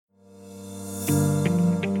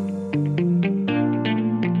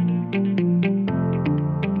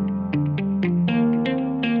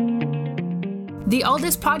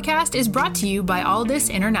This podcast is brought to you by Aldis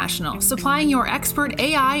International, supplying your expert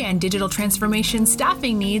AI and digital transformation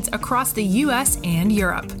staffing needs across the US and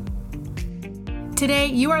Europe. Today,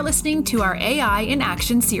 you are listening to our AI in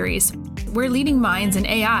Action series, where leading minds in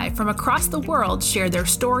AI from across the world share their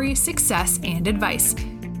story, success, and advice.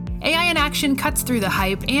 AI in Action cuts through the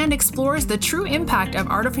hype and explores the true impact of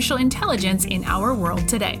artificial intelligence in our world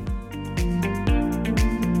today.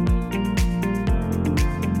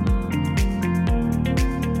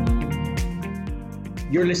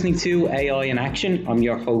 You're listening to AI in Action. I'm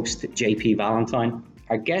your host, JP Valentine.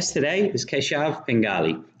 Our guest today is Keshav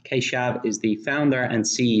Pingali. Keshav is the founder and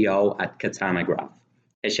CEO at Katana.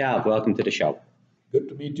 Keshav, welcome to the show. Good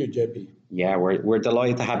to meet you, JP. Yeah, we're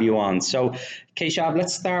delighted to have you on. So, Keshav,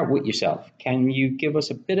 let's start with yourself. Can you give us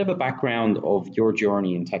a bit of a background of your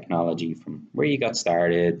journey in technology, from where you got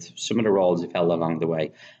started, some of the roles you've held along the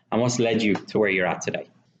way, and what's led you to where you're at today?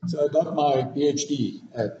 So I got my PhD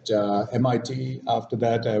at MIT. After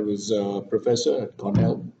that, I was a professor at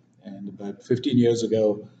Cornell. And about 15 years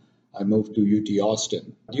ago, I moved to UT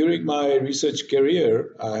Austin. During my research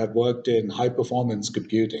career, I have worked in high-performance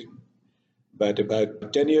computing. But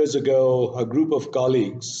about 10 years ago, a group of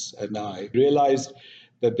colleagues and I realized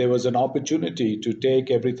that there was an opportunity to take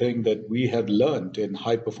everything that we have learned in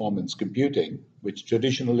high-performance computing, which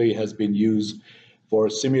traditionally has been used for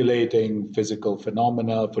simulating physical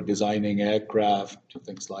phenomena, for designing aircraft,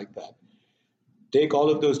 things like that. Take all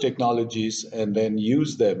of those technologies and then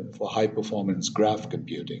use them for high-performance graph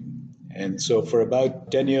computing. And so for about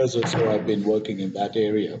 10 years or so, I've been working in that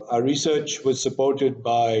area. Our research was supported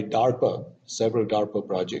by DARPA, several DARPA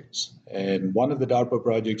projects. And one of the DARPA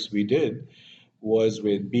projects we did was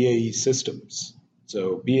with BAE Systems.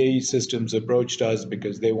 So BAE Systems approached us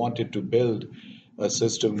because they wanted to build a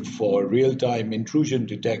system for real-time intrusion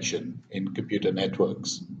detection in computer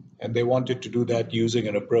networks. And they wanted to do that using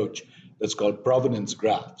an approach that's called provenance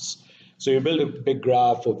graphs. So you build a big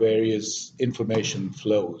graph of various information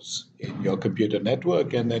flows in your computer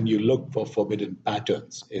network, and then you look for forbidden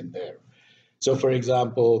patterns in there. So for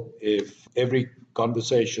example, if every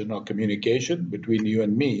conversation or communication between you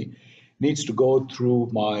and me needs to go through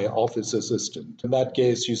my office assistant. In that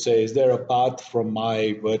case, you say, is there a path from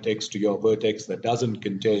my vertex to your vertex that doesn't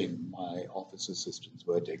contain my office assistant's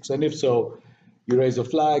vertex? And if so, you raise a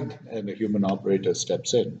flag and a human operator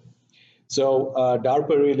steps in. So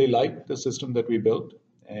DARPA really liked the system that we built,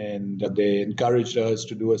 and they encouraged us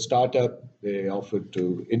to do a startup. They offered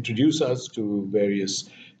to introduce us to various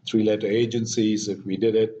three-letter agencies if we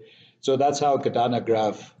did it. So that's how Katana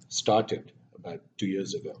Graph started about 2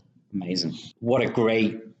 years ago. Amazing. What a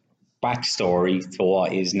great backstory to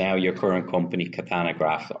what is now your current company, Katana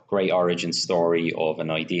Graph. A great origin story of an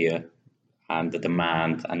idea and the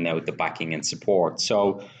demand and now the backing and support.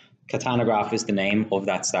 So Katana Graph is the name of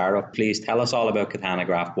that startup. Please tell us all about Katana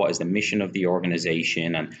Graph. What is the mission of the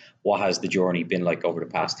organization and what has the journey been like over the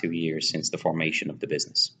past 2 years since the formation of the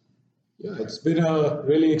business? Yeah, it's been a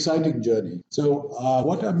really exciting journey. So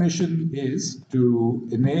what our mission is to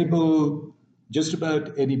enable just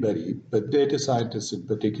about anybody, but data scientists in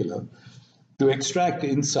particular, to extract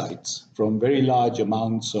insights from very large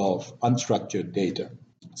amounts of unstructured data.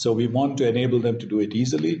 So we want to enable them to do it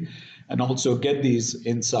easily and also get these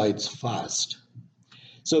insights fast.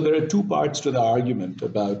 So there are two parts to the argument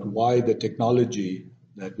about why the technology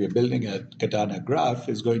that we're building at Katana Graph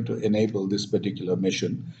is going to enable this particular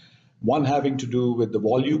mission. One having to do with the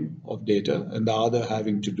volume of data and the other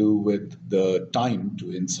having to do with the time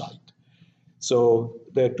to insight. So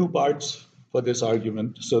there are two parts for this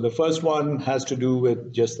argument. So the first one has to do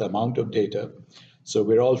with just the amount of data. So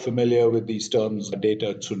we're all familiar with these terms,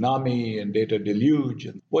 data tsunami and data deluge.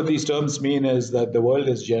 And what these terms mean is that the world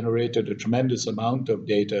has generated a tremendous amount of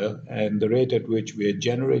data, and the rate at which we're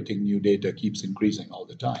generating new data keeps increasing all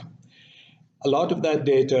the time. A lot of that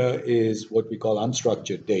data is what we call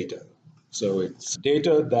unstructured data. So it's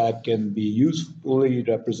data that can be usefully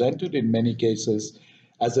represented in many cases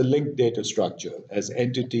as a linked data structure, as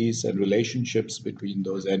entities and relationships between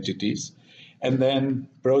those entities, and then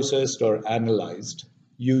processed or analyzed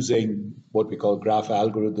using what we call graph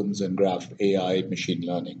algorithms and graph AI machine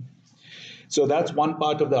learning. So that's one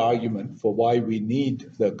part of the argument for why we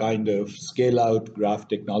need the kind of scale-out graph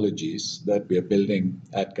technologies that we are building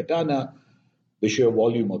at Katana, the sheer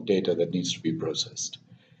volume of data that needs to be processed.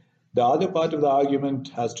 The other part of the argument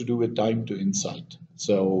has to do with time to insight.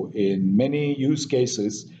 So in many use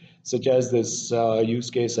cases, such as this use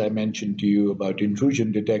case I mentioned to you about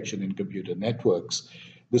intrusion detection in computer networks,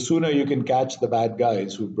 the sooner you can catch the bad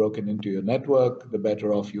guys who've broken into your network, the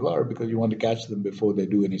better off you are, because you want to catch them before they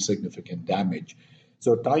do any significant damage.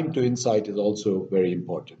 So time to insight is also very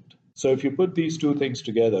important. So if you put these two things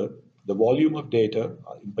together, the volume of data,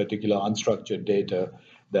 in particular unstructured data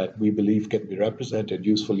that we believe can be represented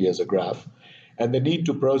usefully as a graph, and the need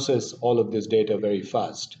to process all of this data very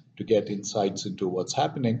fast to get insights into what's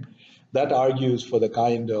happening, that argues for the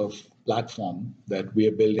kind of platform that we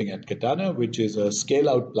are building at Katana, which is a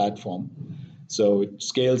scale-out platform. So it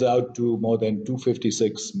scales out to more than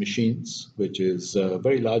 256 machines, which is a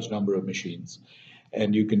very large number of machines.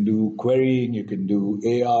 And you can do querying, you can do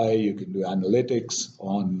AI, you can do analytics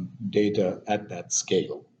on data at that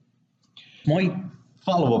scale. My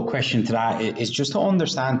follow-up question to that is just to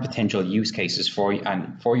understand potential use cases for you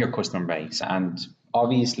and for your customer base. And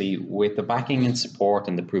obviously, with the backing and support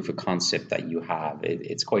and the proof of concept that you have,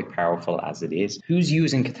 it's quite powerful as it is. Who's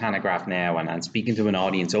using Katana Graph now? And speaking to an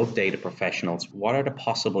audience of data professionals, what are the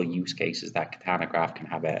possible use cases that Katana Graph can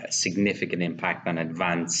have a significant impact on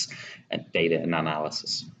advanced data and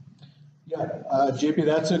analysis? Yeah, JP,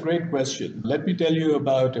 that's a great question. Let me tell you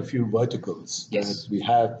about a few verticals that we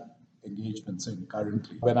have engagements in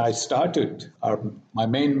currently. When I started, my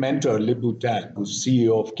main mentor, Libu Tang, who's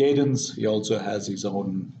CEO of Cadence, he also has his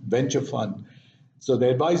own venture fund. So the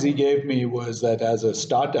advice he gave me was that as a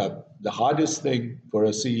startup, the hardest thing for a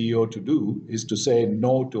CEO to do is to say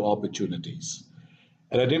no to opportunities.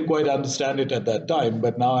 And I didn't quite understand it at that time,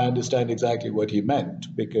 but now I understand exactly what he meant,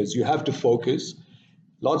 because you have to focus.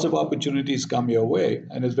 Lots of opportunities come your way,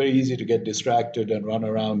 and it's very easy to get distracted and run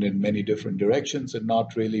around in many different directions and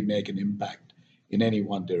not really make an impact in any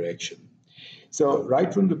one direction. So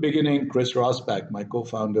right from the beginning, Chris Rosbach, my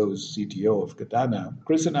co-founder, who's CTO of Katana,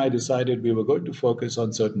 Chris and I decided we were going to focus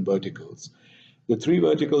on certain verticals. The three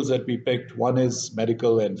verticals that we picked, one is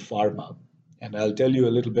medical and pharma. And I'll tell you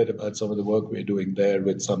a little bit about some of the work we're doing there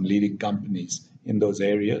with some leading companies in those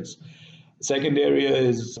areas. The second area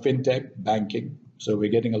is fintech, banking. So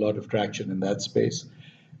we're getting a lot of traction in that space.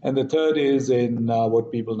 And the third is in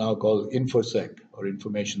what people now call InfoSec, or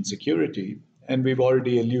information security. And we've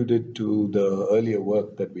already alluded to the earlier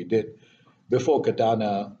work that we did before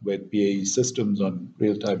Katana with BAE Systems on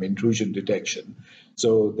real-time intrusion detection.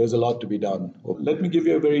 So there's a lot to be done. Let me give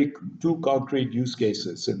you two concrete use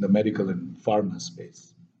cases in the medical and pharma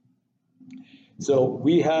space. So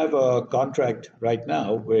we have a contract right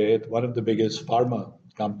now with one of the biggest pharma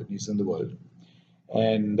companies in the world.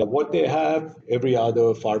 And what they have, every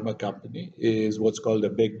other pharma company, is what's called a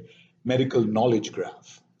big medical knowledge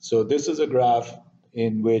graph. So this is a graph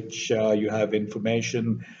in which you have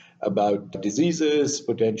information about diseases,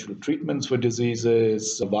 potential treatments for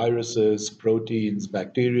diseases, viruses, proteins,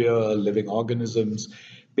 bacteria, living organisms,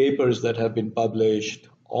 papers that have been published,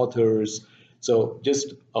 authors. So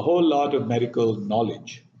just a whole lot of medical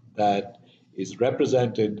knowledge that is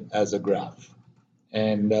represented as a graph.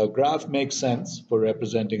 And a graph makes sense for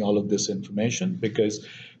representing all of this information because,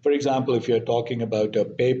 for example, if you're talking about a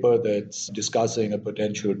paper that's discussing a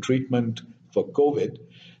potential treatment for COVID,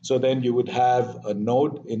 so then you would have a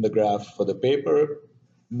node in the graph for the paper,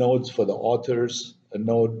 nodes for the authors, a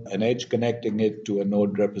node, an edge connecting it to a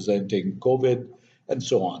node representing COVID, and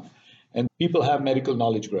so on. And people have medical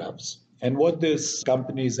knowledge graphs. And what this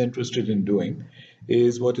company is interested in doing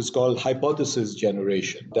is what is called hypothesis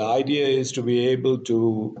generation. The idea is to be able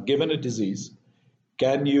to, given a disease,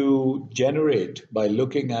 can you generate, by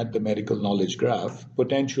looking at the medical knowledge graph,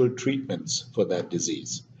 potential treatments for that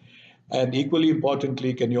disease? And equally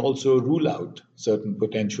importantly, can you also rule out certain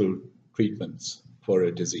potential treatments for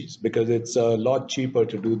a disease? Because it's a lot cheaper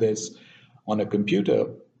to do this on a computer,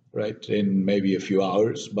 right, in maybe a few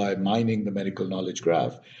hours by mining the medical knowledge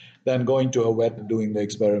graph, than going to a vet, doing the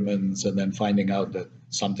experiments, and then finding out that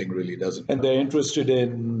something really doesn't. And they're interested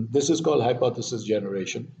in, this is called hypothesis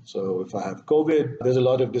generation. So if I have COVID, there's a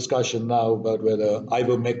lot of discussion now about whether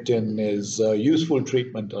ivermectin is a useful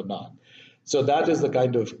treatment or not. So that is the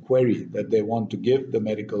kind of query that they want to give the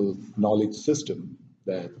medical knowledge system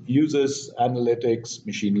that uses analytics,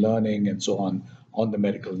 machine learning, and so on the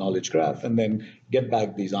medical knowledge graph, and then get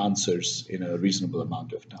back these answers in a reasonable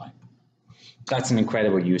amount of time. That's an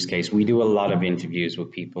incredible use case. We do a lot of interviews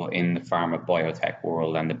with people in the pharma biotech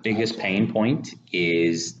world, and the biggest pain point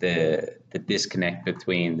is the disconnect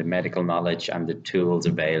between the medical knowledge and the tools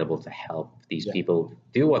available to help these people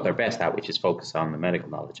do what they're best at, which is focus on the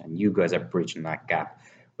medical knowledge. And you guys are bridging that gap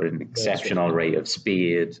with an exceptional rate of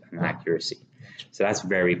speed and accuracy. So that's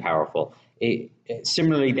very powerful.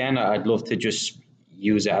 Similarly, then, I'd love to just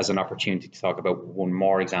use it as an opportunity to talk about one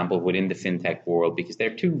more example within the fintech world, because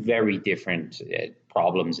they're two very different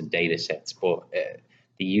problems and data sets, but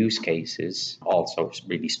the use cases also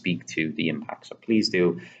really speak to the impact. So please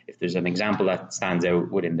do, if there's an example that stands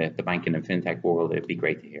out within the banking and fintech world, it'd be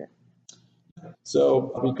great to hear.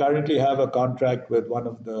 So we currently have a contract with one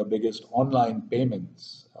of the biggest online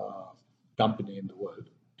payments company in the world.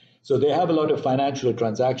 So they have a lot of financial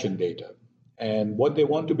transaction data. And what they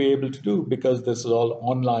want to be able to do, because this is all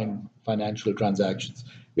online financial transactions,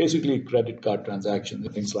 basically credit card transactions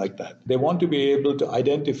and things like that, they want to be able to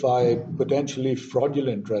identify potentially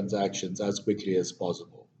fraudulent transactions as quickly as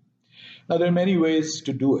possible. Now, there are many ways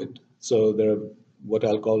to do it. So there are what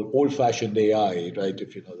I'll call old-fashioned AI, right,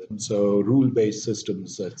 if you know them. So rule-based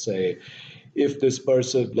systems that say, if this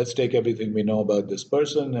person, let's take everything we know about this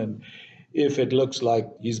person, and if it looks like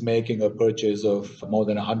he's making a purchase of more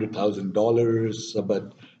than $100,000,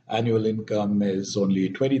 but annual income is only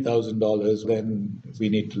 $20,000, then we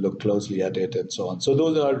need to look closely at it and so on. So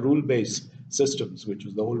those are rule-based systems, which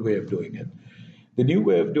was the old way of doing it. The new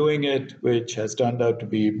way of doing it, which has turned out to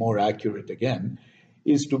be more accurate again,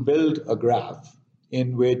 is to build a graph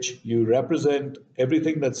in which you represent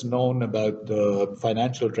everything that's known about the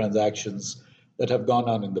financial transactions that have gone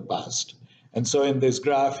on in the past. And so in this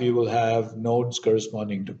graph, you will have nodes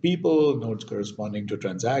corresponding to people, nodes corresponding to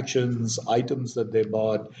transactions, items that they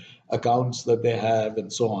bought, accounts that they have,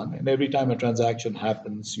 and so on. And every time a transaction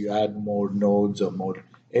happens, you add more nodes or more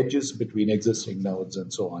edges between existing nodes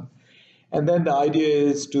and so on. And then the idea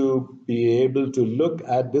is to be able to look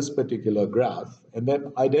at this particular graph and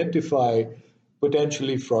then identify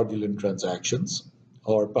potentially fraudulent transactions,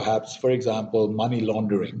 or perhaps, for example, money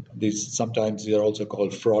laundering. These are also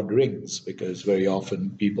called fraud rings, because very often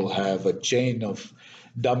people have a chain of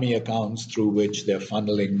dummy accounts through which they're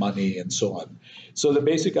funneling money and so on. So the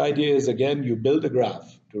basic idea is, again, you build a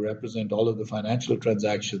graph to represent all of the financial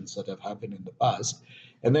transactions that have happened in the past.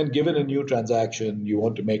 And then given a new transaction, you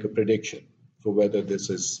want to make a prediction for whether this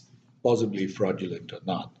is possibly fraudulent or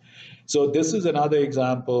not. So this is another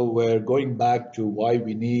example where, going back to why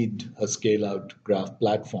we need a scale-out graph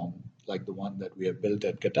platform like the one that we have built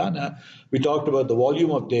at Katana, we talked about the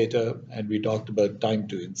volume of data and we talked about time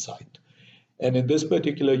to insight. And in this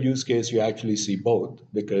particular use case, you actually see both,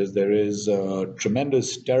 because there is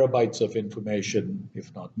tremendous terabytes of information,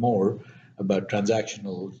 if not more, about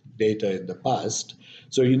transactional data in the past.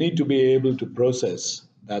 So you need to be able to process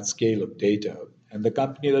that scale of data. And the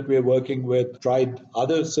company that we're working with tried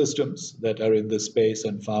other systems that are in this space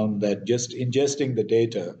and found that just ingesting the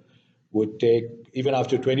data would take, even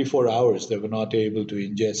after 24 hours, they were not able to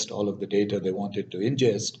ingest all of the data they wanted to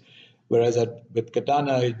ingest. Whereas with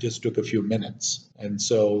Katana, it just took a few minutes. And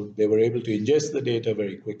so they were able to ingest the data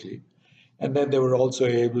very quickly. And then they were also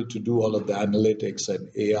able to do all of the analytics and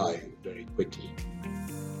AI very quickly.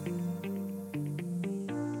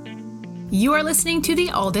 You are listening to the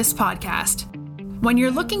Aldis Podcast. When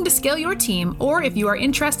you're looking to scale your team, or if you are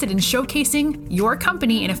interested in showcasing your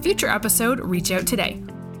company in a future episode, reach out today.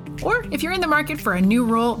 Or if you're in the market for a new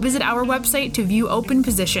role, visit our website to view open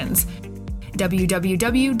positions,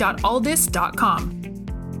 www.aldis.com.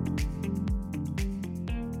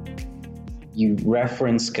 You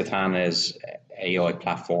referenced Katana's AI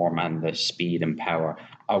platform and the speed and power.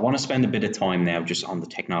 I want to spend a bit of time now just on the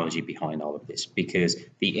technology behind all of this, because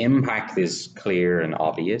the impact is clear and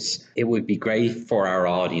obvious. It would be great for our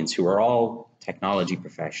audience, who are all technology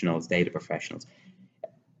professionals, data professionals,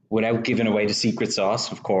 without giving away the secret sauce,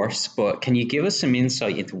 of course, but can you give us some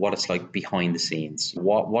insight into what it's like behind the scenes,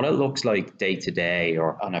 what it looks like day to day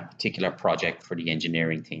or on a particular project for the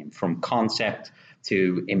engineering team, from concept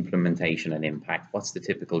to implementation and impact? What's the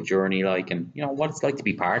typical journey like, and what it's like to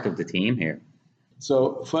be part of the team here?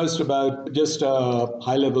 So first, about just a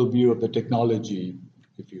high-level view of the technology.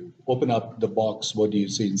 If you open up the box, what do you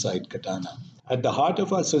see inside Katana? At the heart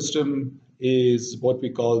of our system is what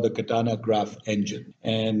we call the Katana Graph Engine.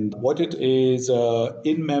 And what it is,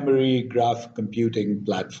 in-memory graph computing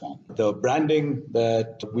platform. The branding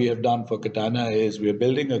that we have done for Katana is we're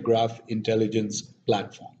building a graph intelligence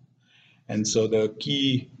platform. And so the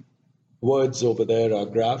key words over there are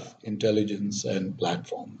graph, intelligence, and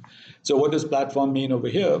platform. So what does platform mean over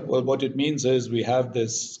here? Well, what it means is we have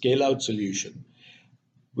this scale-out solution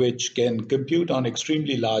which can compute on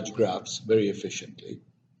extremely large graphs very efficiently.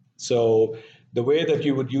 So the way that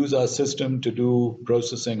you would use our system to do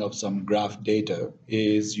processing of some graph data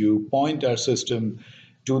is you point our system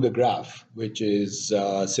to the graph, which is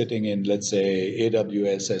sitting in, let's say,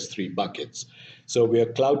 AWS S3 buckets. So we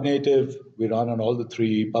are cloud native. We run on all the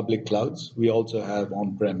three public clouds. We also have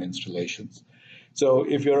on-prem installations. So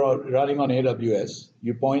if you're running on AWS,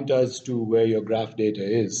 you point us to where your graph data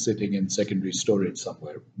is sitting in secondary storage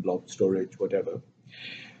somewhere, blob storage, whatever.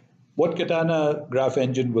 What Katana Graph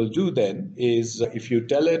Engine will do then is if you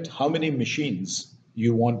tell it how many machines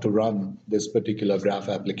you want to run this particular graph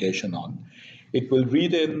application on, it will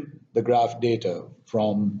read in the graph data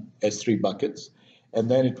from S3 buckets, and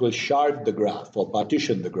then it will shard the graph or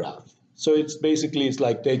partition the graph. So it's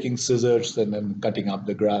like taking scissors and then cutting up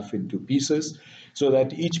the graph into pieces so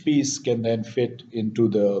that each piece can then fit into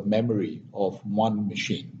the memory of one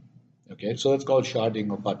machine. Okay, so that's called sharding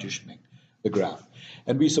or partitioning the graph.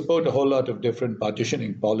 And we support a whole lot of different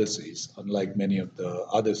partitioning policies, unlike many of the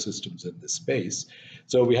other systems in this space.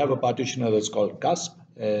 So we have a partitioner that's called CUSP,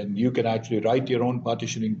 and you can actually write your own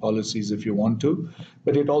partitioning policies if you want to,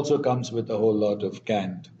 but it also comes with a whole lot of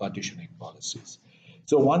canned partitioning policies.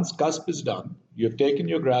 So once CUSP is done, you've taken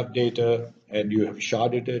your graph data and you have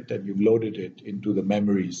sharded it and you've loaded it into the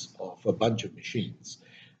memories of a bunch of machines.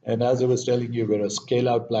 And as I was telling you, we're a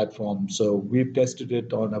scale-out platform, so we've tested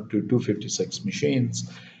it on up to 256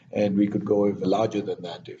 machines, and we could go even larger than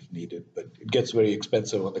that if needed, but it gets very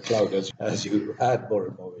expensive on the cloud as you add more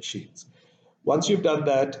and more machines. Once you've done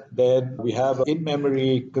that, then we have an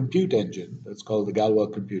in-memory compute engine that's called the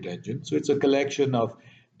Galwa Compute Engine. So it's a collection of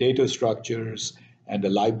data structures and a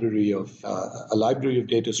library of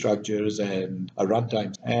data structures and a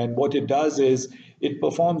runtime. And what it does is it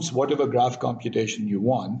performs whatever graph computation you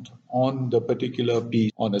want on the particular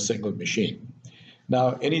piece on a single machine.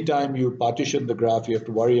 Now, anytime you partition the graph, you have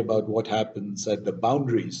to worry about what happens at the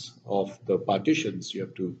boundaries of the partitions. You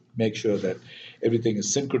have to make sure that everything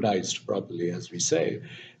is synchronized properly, as we say.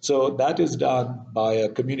 So that is done by a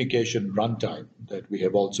communication runtime that we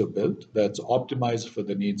have also built that's optimized for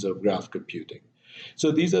the needs of graph computing.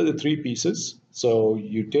 So these are the three pieces. So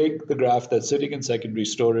you take the graph that's sitting in secondary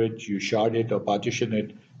storage, you shard it or partition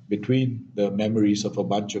it between the memories of a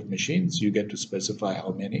bunch of machines. You get to specify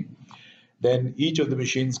how many. Then each of the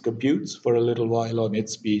machines computes for a little while on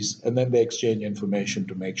its piece, and then they exchange information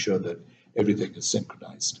to make sure that everything is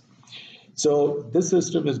synchronized. So this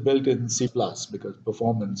system is built in C++ because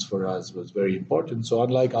performance for us was very important. So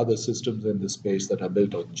unlike other systems in this space that are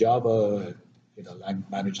built on Java,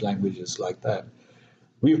 managed languages like that,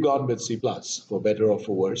 we've gone with C++ for better or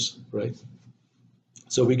for worse, right?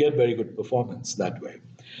 So we get very good performance that way.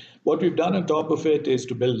 What we've done on top of it is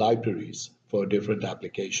to build libraries for different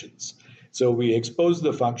applications. So we expose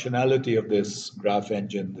the functionality of this graph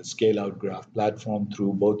engine, the scale-out graph platform,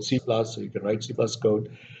 through both C++, so you can write C++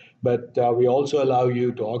 code, but we also allow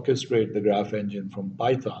you to orchestrate the graph engine from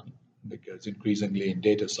Python, because increasingly in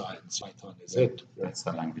data science, Python is it. That's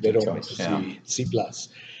the language they of don't choice. want to see C++.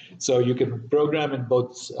 So you can program in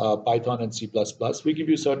both Python and C++. We give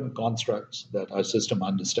you certain constructs that our system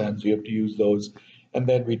understands. You have to use those, and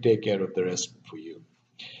then we take care of the rest for you.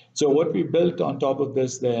 So what we built on top of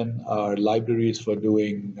this then are libraries for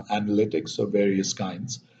doing analytics of various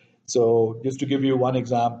kinds. So just to give you one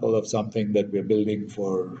example of something that we're building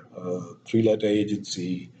for a three-letter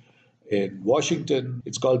agency in Washington,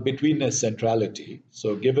 it's called betweenness centrality.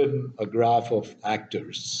 So given a graph of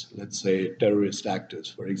actors, let's say terrorist actors,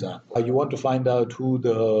 for example, you want to find out who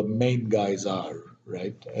the main guys are,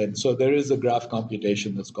 right? And so there is a graph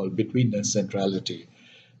computation that's called betweenness centrality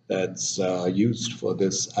that's used for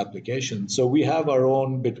this application. So we have our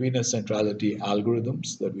own betweenness centrality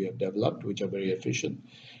algorithms that we have developed, which are very efficient.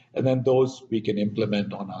 And then those we can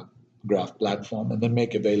implement on our graph platform and then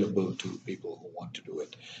make available to people who want to do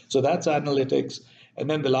it. So that's analytics. And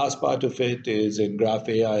then the last part of it is in graph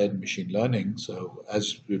AI and machine learning. So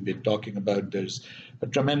as we've been talking about, there's a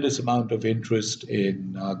tremendous amount of interest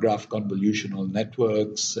in graph convolutional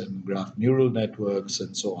networks and graph neural networks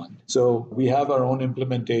and so on. So we have our own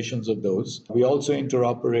implementations of those. We also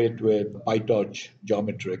interoperate with PyTorch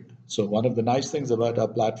geometric. So one of the nice things about our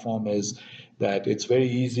platform is that it's very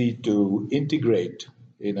easy to integrate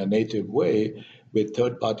in a native way with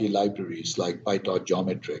third-party libraries like PyTorch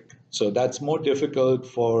geometric. So that's more difficult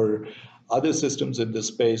for other systems in this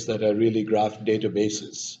space that are really graph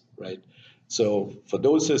databases, right? So for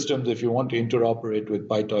those systems, if you want to interoperate with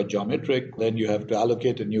PyTorch geometric, then you have to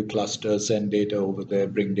allocate a new cluster, send data over there,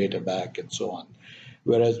 bring data back, and so on.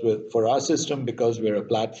 Whereas for our system, because we're a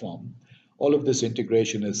platform, all of this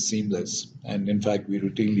integration is seamless. And in fact, we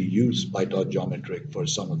routinely use PyTorch geometric for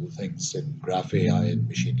some of the things in graph AI and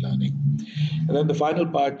machine learning. And then the final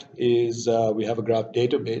part is we have a graph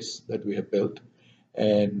database that we have built.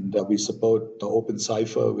 And we support the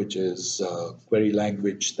OpenCipher, which is a query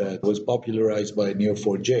language that was popularized by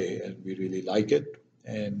Neo4j, and we really like it.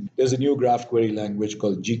 And there's a new graph query language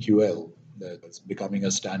called GQL that's becoming a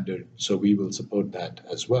standard, so we will support that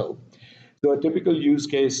as well. So a typical use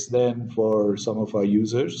case then for some of our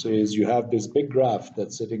users is you have this big graph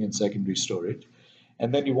that's sitting in secondary storage,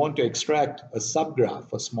 And then you want to extract a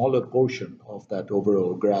subgraph, a smaller portion of that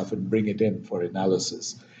overall graph, and bring it in for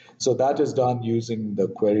analysis. So that is done using the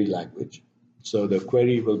query language. So the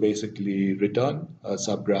query will basically return a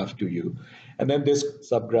subgraph to you. And then this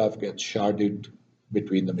subgraph gets sharded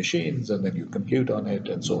between the machines, and then you compute on it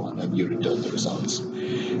and so on, and you return the results.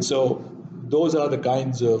 So those are the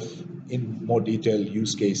kinds of, in more detail,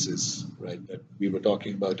 use cases, right, that we were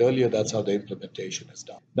talking about earlier. That's how the implementation is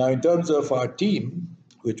done. Now, in terms of our team,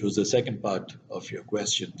 which was the second part of your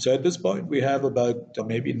question. So at this point, we have about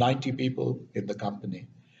maybe 90 people in the company.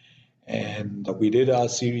 And we did our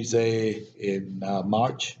Series A in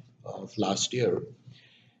March of last year.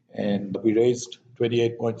 And we raised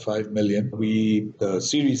 28.5 million. The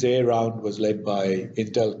Series A round was led by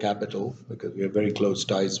Intel Capital, because we have very close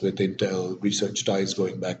ties with Intel, research ties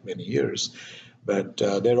going back many years. But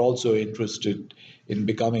they're also interested in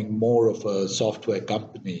becoming more of a software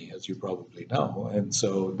company, as you probably know. And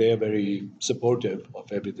so they're very supportive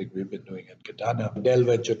of everything we've been doing at Katana. Dell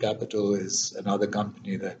Venture Capital is another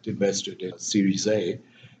company that invested in Series A.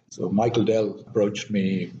 So Michael Dell approached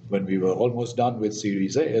me when we were almost done with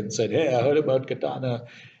Series A and said, hey, I heard about Katana.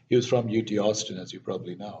 He was from UT Austin, as you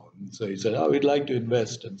probably know. And so he said, oh, we'd like to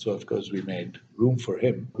invest. And so, of course, we made room for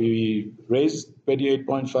him. We raised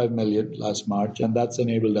 28.5 million last March, and that's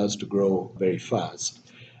enabled us to grow very fast.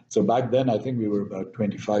 So back then, I think we were about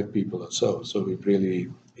 25 people or so. So we've really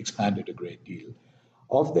expanded a great deal.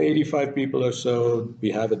 Of the 85 people or so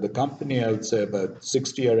we have at the company, I would say about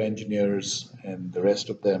 60 are engineers, and the rest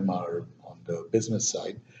of them are on the business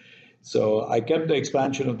side. So I kept the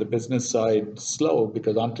expansion of the business side slow,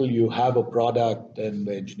 because until you have a product and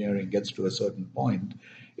the engineering gets to a certain point,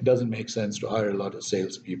 it doesn't make sense to hire a lot of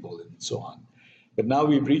salespeople and so on. But now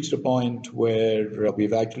we've reached a point where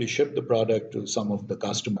we've actually shipped the product to some of the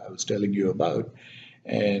customers I was telling you about.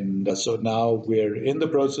 And so now we're in the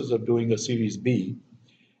process of doing a Series B.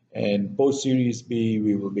 And post-Series B,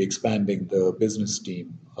 we will be expanding the business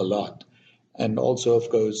team a lot. And also, of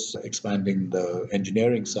course, expanding the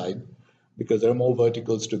engineering side, because there are more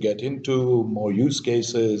verticals to get into, more use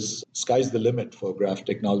cases. Sky's the limit for graph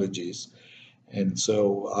technologies. And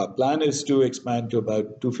so our plan is to expand to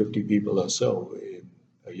about 250 people or so in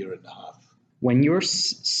a year and a half. When you're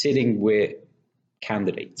sitting with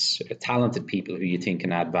candidates, talented people who you think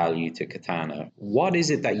can add value to Katana, what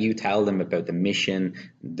is it that you tell them about the mission,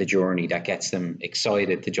 the journey, that gets them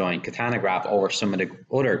excited to join Katana Graph or some of the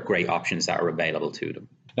other great options that are available to them?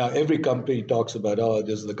 Now, every company talks about, oh,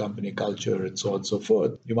 this is the company culture and so on and so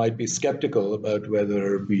forth. You might be skeptical about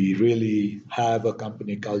whether we really have a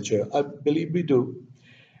company culture. I believe we do.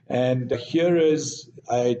 And here is,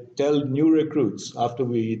 I tell new recruits after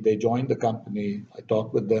they join the company, I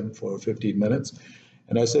talk with them for 15 minutes,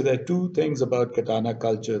 and I say there are two things about Katana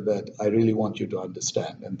culture that I really want you to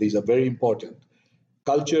understand, and these are very important.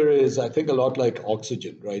 Culture is, I think, a lot like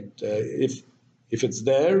oxygen, right? If it's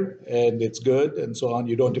there and it's good and so on,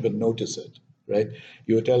 you don't even notice it, right?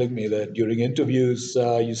 You were telling me that during interviews,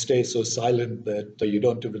 you stay so silent that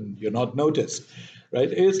you're not noticed. Right?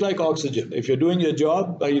 It's like oxygen. If you're doing your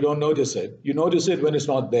job, you don't notice it. You notice it when it's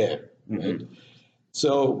not there. Mm-hmm. Right?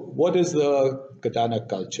 So what is the Katana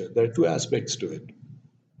culture? There are two aspects to it.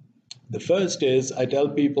 The first is, I tell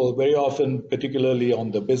people very often, particularly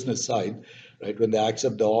on the business side, right, when they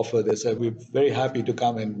accept the offer, they say, we're very happy to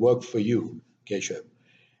come and work for you, Keshav.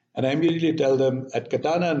 And I immediately tell them, at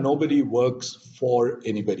Katana, nobody works for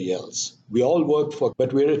anybody else. We all work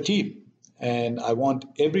but we're a team. And I want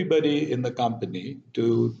everybody in the company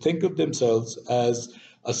to think of themselves as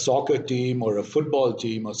a soccer team or a football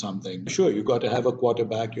team or something. Sure, you've got to have a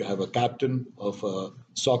quarterback, you have a captain of a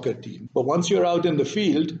soccer team. But once you're out in the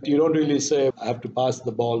field, you don't really say, I have to pass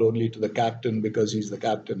the ball only to the captain because he's the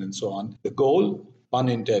captain and so on. The goal, pun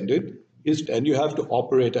intended, and you have to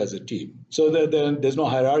operate as a team. So there's no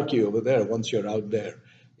hierarchy over there once you're out there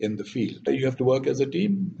in the field. You have to work as a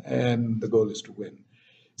team, and the goal is to win.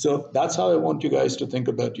 So that's how I want you guys to think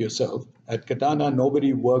about yourself. At Katana,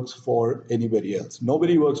 nobody works for anybody else.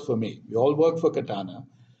 Nobody works for me. We all work for Katana.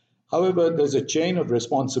 However, there's a chain of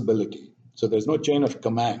responsibility. So there's no chain of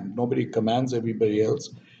command. Nobody commands everybody else.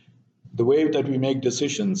 The way that we make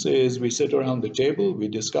decisions is we sit around the table, we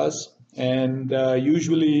discuss, and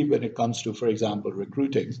usually when it comes to, for example,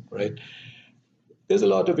 recruiting, right, there's a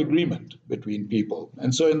lot of agreement between people.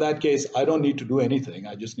 And so in that case, I don't need to do anything.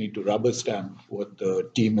 I just need to rubber stamp what the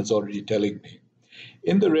team is already telling me.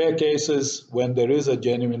 In the rare cases when there is a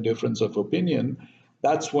genuine difference of opinion,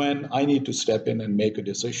 that's when I need to step in and make a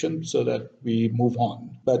decision so that we move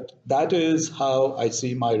on. But that is how I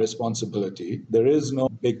see my responsibility. There is no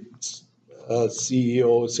big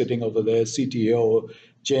CEO sitting over there, CTO,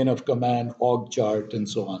 chain of command, org chart, and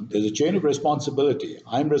so on. There's a chain of responsibility.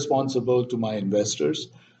 I'm responsible to my investors.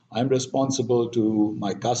 I'm responsible to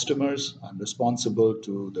my customers. I'm responsible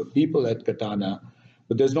to the people at Katana,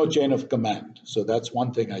 but there's no chain of command. So that's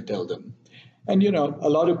one thing I tell them. And, a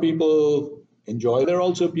lot of people enjoy. There are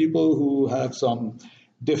also people who have some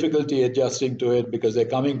difficulty adjusting to it because they're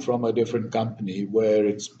coming from a different company where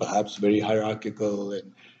it's perhaps very hierarchical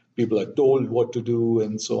and people are told what to do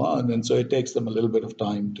and so on. And so it takes them a little bit of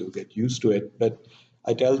time to get used to it. But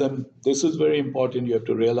I tell them, this is very important. You have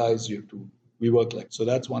to realize we work like. So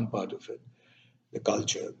that's one part of it, the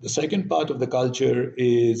culture. The second part of the culture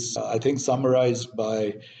is, I think, summarized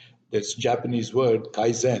by this Japanese word,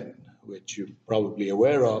 kaizen, which you're probably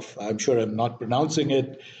aware of. I'm sure I'm not pronouncing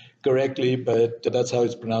it correctly, but that's how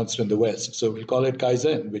it's pronounced in the West. So we'll call it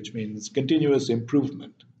kaizen, which means continuous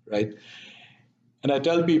improvement, right? And I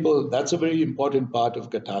tell people that's a very important part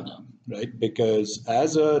of Katana, right? Because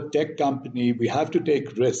as a tech company, we have to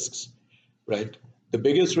take risks, right? The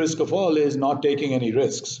biggest risk of all is not taking any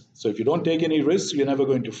risks. So if you don't take any risks, you're never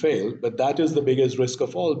going to fail. But that is the biggest risk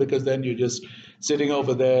of all, because then you're just sitting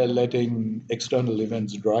over there letting external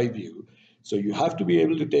events drive you. So you have to be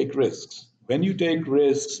able to take risks. When you take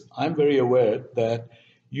risks, I'm very aware that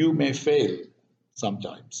you may fail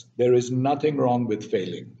sometimes. There is nothing wrong with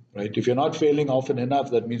failing, right? If you're not failing often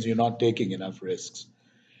enough, that means you're not taking enough risks.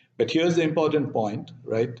 But here's the important point,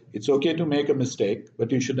 right? It's okay to make a mistake,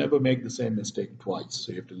 but you should never make the same mistake twice.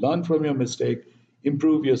 So you have to learn from your mistake,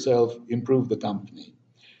 improve yourself, improve the company.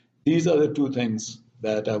 These are the two things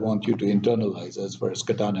that I want you to internalize as far as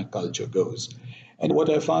Katana culture goes. And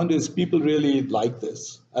what I found is people really like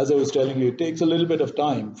this. As I was telling you, it takes a little bit of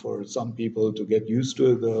time for some people to get used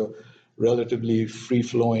to the relatively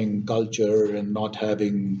free-flowing culture and not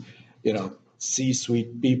having,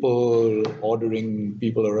 C-suite people ordering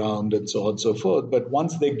people around and so on and so forth. But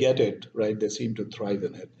once they get it, right, they seem to thrive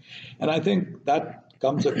in it. And I think that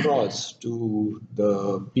comes across to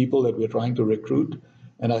the people that we're trying to recruit.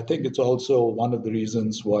 And I think it's also one of the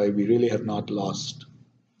reasons why we really have not lost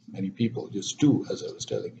many people, just two, as I was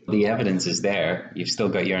telling you. The evidence is there. You've still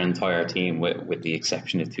got your entire team with the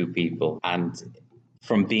exception of two people. And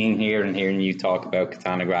from being here and hearing you talk about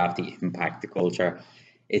Katana Graph, the impact, the culture,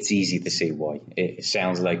 it's easy to see why. It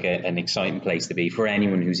sounds like an exciting place to be for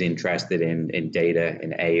anyone who's interested in data,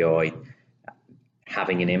 in AI,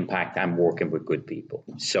 having an impact and working with good people.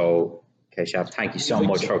 So, Keshav, thank you so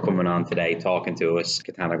much for coming on today, talking to us.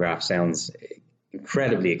 Katana Graph sounds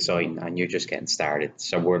incredibly exciting, and you're just getting started.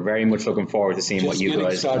 So we're very much looking forward to seeing what you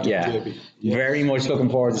guys, very much looking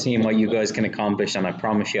forward to seeing what you guys can accomplish. And I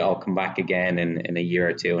promise you, I'll come back again in a year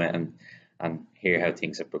or two and hear how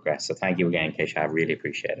things have progressed. So thank you again, Keshav. I really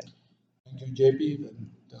appreciate it. Thank you, JP. And,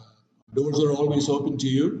 doors are always open to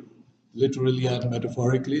you, literally and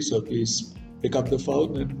metaphorically. So please pick up the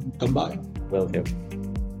phone and come by. Will do.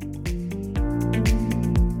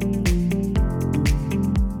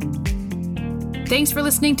 Thanks for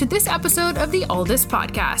listening to this episode of the All This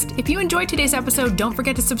Podcast. If you enjoyed today's episode, don't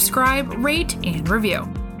forget to subscribe, rate, and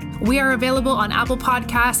review. We are available on Apple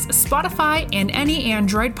Podcasts, Spotify, and any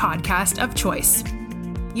Android podcast of choice.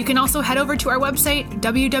 You can also head over to our website,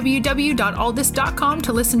 www.allthis.com,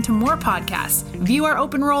 to listen to more podcasts, view our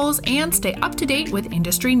open roles, and stay up to date with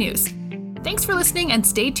industry news. Thanks for listening, and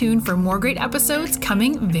stay tuned for more great episodes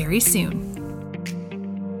coming very soon.